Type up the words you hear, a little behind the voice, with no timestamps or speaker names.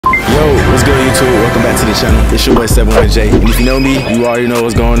welcome back to the channel. It's your boy 71J. And if you know me, you already know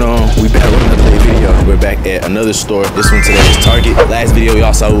what's going on. We back with another video. We're back at another store. This one today is Target. Last video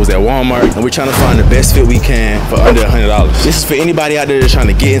y'all saw was at Walmart, and we're trying to find the best fit we can for under $100. This is for anybody out there that's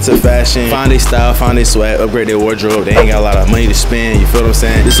trying to get into fashion, find their style, find their swag, upgrade their wardrobe. They ain't got a lot of money to spend, you feel what I'm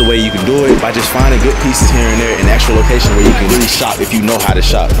saying? This is a way you can do it by just finding good pieces here and there in the actual location where you can really shop if you know how to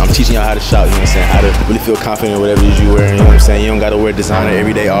shop. I'm teaching y'all how to shop, you know what I'm saying? How to really feel confident in whatever it is you wearing, you know what I'm saying? You don't gotta wear designer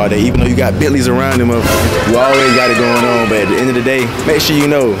every day, all day. Even though you got Bentleys around them, you always got it going on. But at the end of the day, make sure you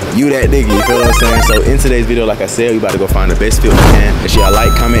know you that nigga, you feel what I'm saying? So in today's video, like I said, we about to go find the best fit we can. Make sure y'all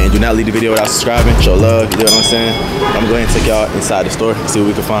like, comment, and do not leave the video without subscribing. Show love, you know what I'm saying? I'm gonna go ahead and take y'all inside the store and see what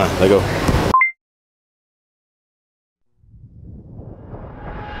we can find. Let's go.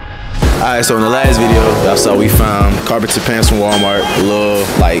 Alright, so in the last video, y'all saw we found carpenter pants from Walmart, a little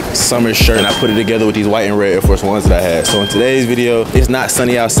like summer shirt, and I put it together with these white and red Air Force Ones that I had. So in today's video, it's not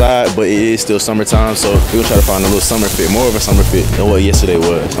sunny outside, but it is still summertime, so we're gonna try to find a little summer fit, more of a summer fit than what yesterday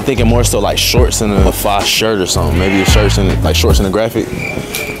was. I'm thinking more so like shorts and a fly shirt or something, maybe shorts and shorts and a graphic.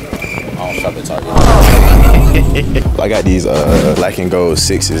 I don't shop at Target. I got these black and gold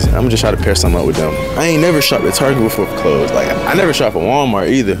 6s. I'm gonna just try to pair something up with them. I ain't never shopped at Target before for clothes. Like I never shopped at Walmart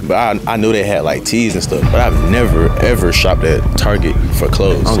either, but I knew they had like tees and stuff. But I've never ever shopped at Target for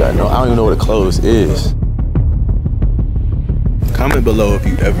clothes. I don't even know what a clothes is. Comment below if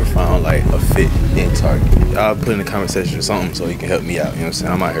you ever found like a fit in Target. I'll put in the comment section or something so you can help me out. You know what I'm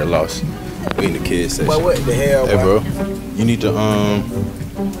saying? I'm out here lost. We in the kids section. But what the hell? Hey bro, you need to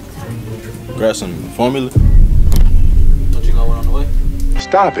grab some formula. Don't you know what on the way?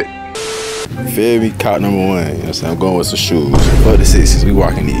 Stop it. Feel me? Cop number one. You know what I'm saying? I'm going with some shoes. Fuck the 6s. We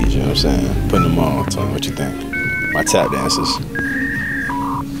walking these. You know what I'm saying? Putting them on. Tell me what you think. My tap dancers.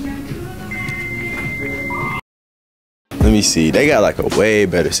 Let me see. They got like a way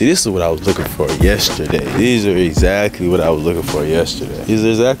better. See, this is what I was looking for yesterday. These are exactly what I was looking for yesterday. These are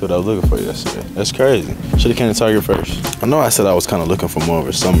exactly what I was looking for yesterday. That's crazy. Should've came to Target first. I know I said I was kind of looking for more of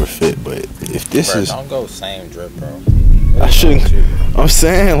a summer fit, but if this is... Don't go same drip, bro. I shouldn't. I'm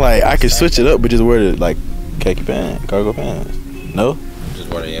saying like I could switch it up, but just wear the like khaki pants, cargo pants. No? Just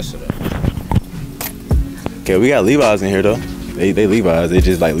wore it yesterday. Okay, we got Levi's in here though. They Levi's. They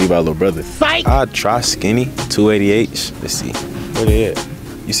just like Levi's little brother. Fight! I'd try skinny 288s. Let's see. Where they at?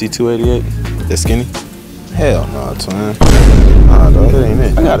 You see 288? That skinny? Hell no, twin. Nah, dog, that ain't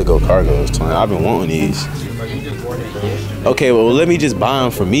it. I gotta go cargos, twin. I've been wanting these. Okay, well let me just buy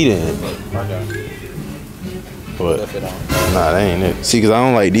them for me then. But nah, that ain't it. See, cause I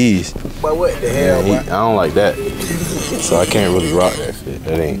don't like these. But what the hell? I don't like that. So I can't really rock that fit.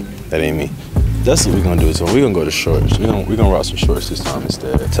 That ain't me. That's what we're gonna do. So we're gonna go to shorts. We're gonna rock some shorts this time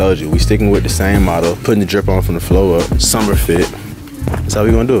instead. I told you, we sticking with the same model, putting the drip on from the flow up, summer fit. That's how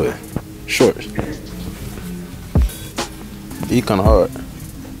we gonna do it. Shorts. These kinda hard.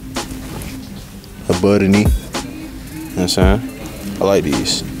 A butter knee. You know what I'm saying? I like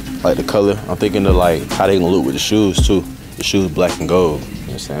these. I like the color. I'm thinking of like how they gonna look with the shoes too. The shoes black and gold. You know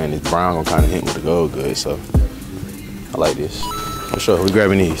what I'm saying? This brown gonna kinda hit with the gold good, so I like this. For sure, we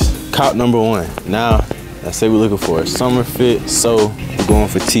grabbing these. Cop number one. Now, let's say we're looking for a summer fit, so we're going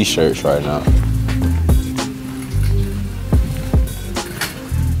for t-shirts right now.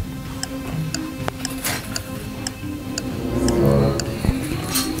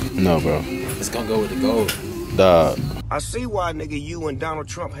 No, bro. It's gonna go with the gold. Dog. I see why, nigga, you and Donald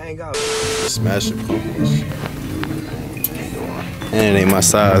Trump hang out. Smash it, pumpkins. And it ain't my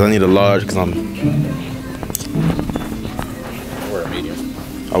size. I need a large because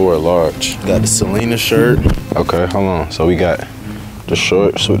I wear a large. Got the Selena shirt. Okay, hold on. So we got the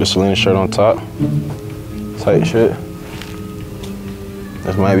shorts with the Selena shirt on top. Tight shit.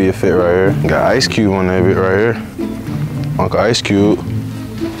 This might be a fit right here. Got Ice Cube on that bit right here. Uncle Ice Cube.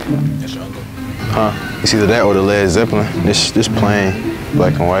 That's your uncle. Huh? It's either that or the Led Zeppelin. This plain,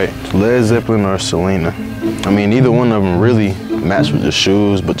 black and white. Led Zeppelin or Selena. I mean, neither one of them really match with the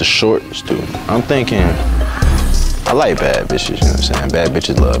shoes, but the shorts do. I'm thinking, I like bad bitches, you know what I'm saying? Bad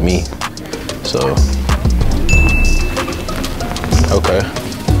bitches love me, so. Okay.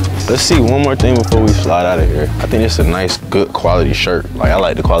 Let's see one more thing before we slide out of here. I think it's a nice, good quality shirt. Like, I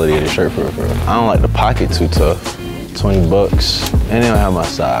like the quality of the shirt for real. I don't like the pocket too tough. 20 bucks, and they don't have my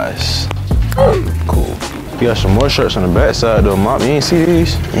size. Cool. You got some more shirts on the back side though, Mop. You ain't see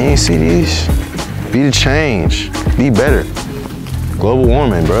these? You ain't see these? Be the change. Be better. Global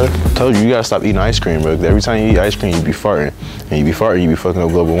warming, bro. I told you, you gotta stop eating ice cream, bro. Every time you eat ice cream, you be farting. And you be farting, you be fucking up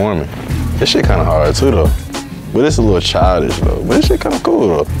global warming. This shit kinda hard too though. But it's a little childish though. But this shit kinda cool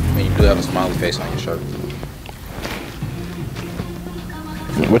though. I mean, you do have a smiley face on your shirt.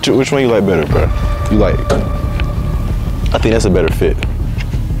 Which one you like better, bro? You like, I think that's a better fit.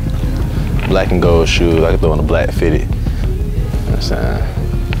 Black and gold shoes, I can throw on a black fitted. You know what I'm saying?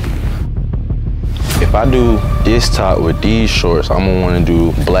 If I do this top with these shorts, I'm gonna wanna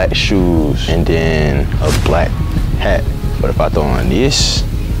do black shoes and then a black hat. But if I throw on this,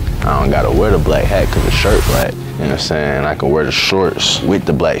 I don't gotta wear the black hat because the shirt black. You know what I'm saying? I can wear the shorts with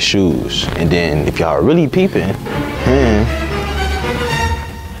the black shoes. And then if y'all really peeping, you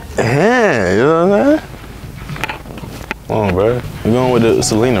know what I'm saying? Come on, bro. We going with the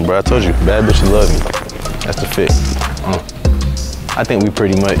Selena, bro. I told you, bad bitches love me. That's the fit. I think we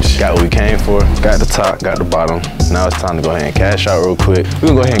pretty much got what we came for. Got the top, got the bottom. Now it's time to go ahead and cash out real quick. We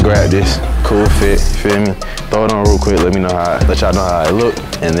gonna go ahead and grab this cool fit, you feel me? Throw it on real quick, let y'all know how it look.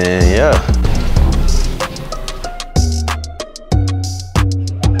 And then, yeah.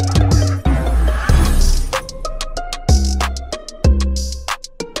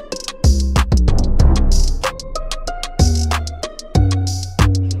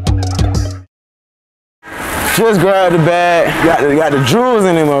 Just grab the bag, got the jewels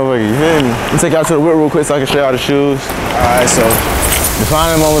in there, motherfucker, you feel me? Let me take y'all to the whip real quick so I can show y'all the shoes. All right, so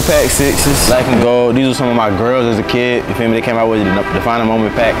Defining Moment Pack 6s, black and gold. These were some of my girls as a kid, you feel me? They came out with the Defining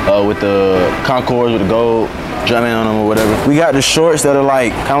Moment Pack with the Concords with the gold Jumpman on them or whatever. We got the shorts that are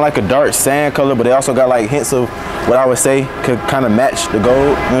like, kind of like a dark sand color, but they also got like hints of what I would say could kind of match the gold,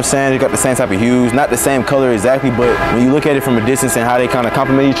 you know what I'm saying? They got the same type of hues, not the same color exactly, but when you look at it from a distance and how they kind of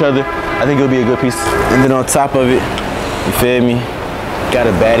complement each other, I think it'll be a good piece. And then on top of it, you feel me? Got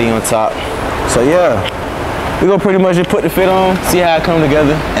a baddie on top. So yeah, we gonna pretty much just put the fit on, see how it come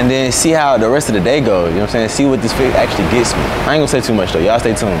together, and then see how the rest of the day goes, you know what I'm saying? See what this fit actually gets me. I ain't gonna say too much though, y'all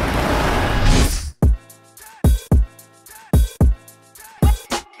stay tuned.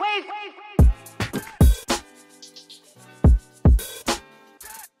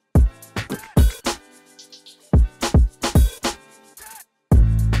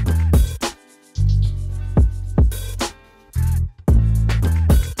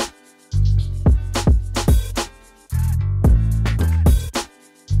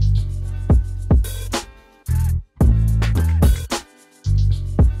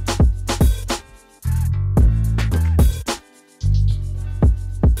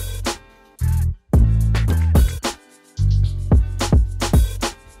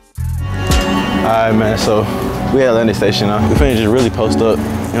 Alright man, so we at Landing Station now. We finna just really post up, you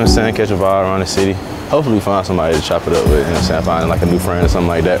know what I'm saying, catch a vibe around the city. Hopefully we find somebody to chop it up with, you know what I'm saying, find like a new friend or something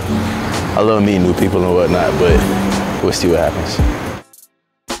like that. I love meeting new people and whatnot, but we'll see what happens.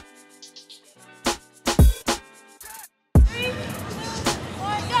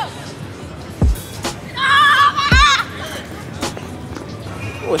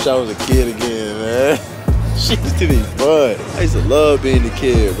 I wish I was a kid again, man. Shit used to be fun. I used to love being a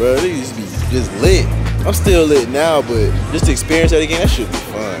kid, bro. They used to be just lit. I'm still lit now, but just to experience that again, that should be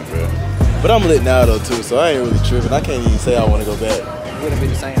fun, bro. But I'm lit now though too, so I ain't really tripping. I can't even say I want to go back. It wouldn't be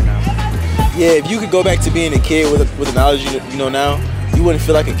the same now. Yeah, if you could go back to being a kid with the knowledge you know now, you wouldn't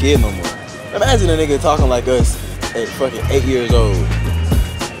feel like a kid no more. Imagine a nigga talking like us at fucking 8 years old.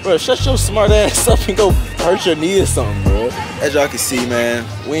 Bro, shut your smart ass up and go hurt your knee or something, bro. As y'all can see, man,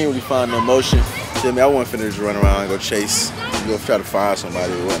 we ain't really find no motion. Feel me? I wasn't finna just run around and go chase, and go try to find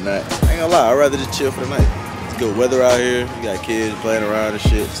somebody or whatnot. I ain't gonna lie, I'd rather just chill for the night. It's good weather out here. You got kids playing around and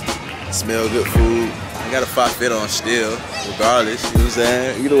shit. Smell good food. I got a 5 fit on still, regardless. You know what I'm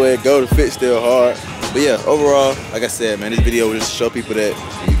saying? Either way it go, the fit still hard. But yeah, overall, like I said, man, this video was just to show people that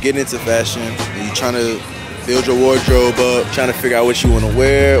when you get into fashion and you trying to build your wardrobe up, trying to figure out what you want to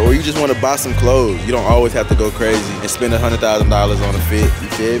wear, or you just want to buy some clothes. You don't always have to go crazy and spend $100,000 on a fit, you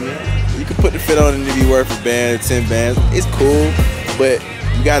feel me? You can put the fit on and it be worth a band, 10 bands. It's cool, but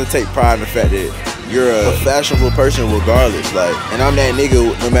you gotta take pride in the fact that you're a fashionable person regardless. Like, and I'm that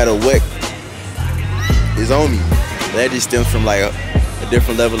nigga no matter what is on me. That just stems from like a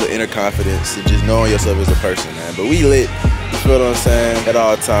different level of inner confidence and just knowing yourself as a person, man. But we lit. You feel what I'm saying? At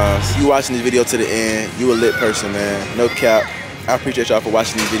all times. You watching this video to the end, you a lit person, man. No cap. I appreciate y'all for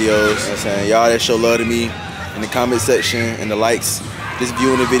watching these videos. You know what I'm saying? Y'all that show love to me in the comment section and the likes, just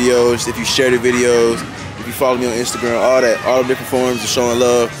viewing the videos, if you share the videos, if you follow me on Instagram, all the different forms of showing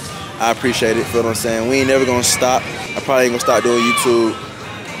love, I appreciate it. Feel what I'm saying? We ain't never gonna stop. I probably ain't gonna stop doing YouTube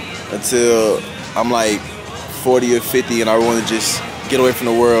until I'm like 40 or 50 and I want to just get away from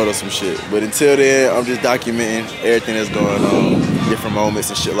the world or some shit. But until then, I'm just documenting everything that's going on, different moments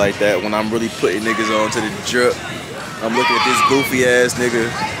and shit like that. When I'm really putting niggas on to the drip, I'm looking at this goofy ass nigga.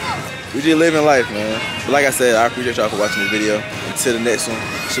 We just living life, man. But like I said, I appreciate y'all for watching this video. Until the next one,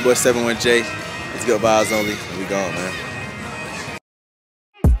 it's your boy 71J. It's good vibes only. We gone, man.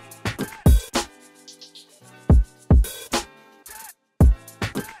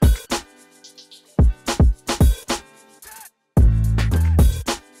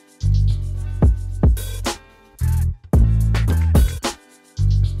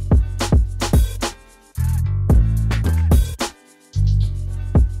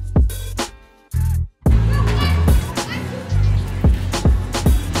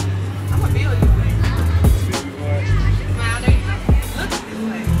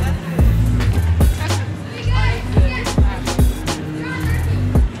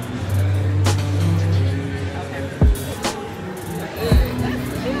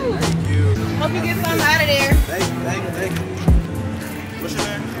 Thank you. What's your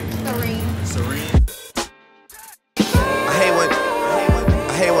name? Serene. Serene.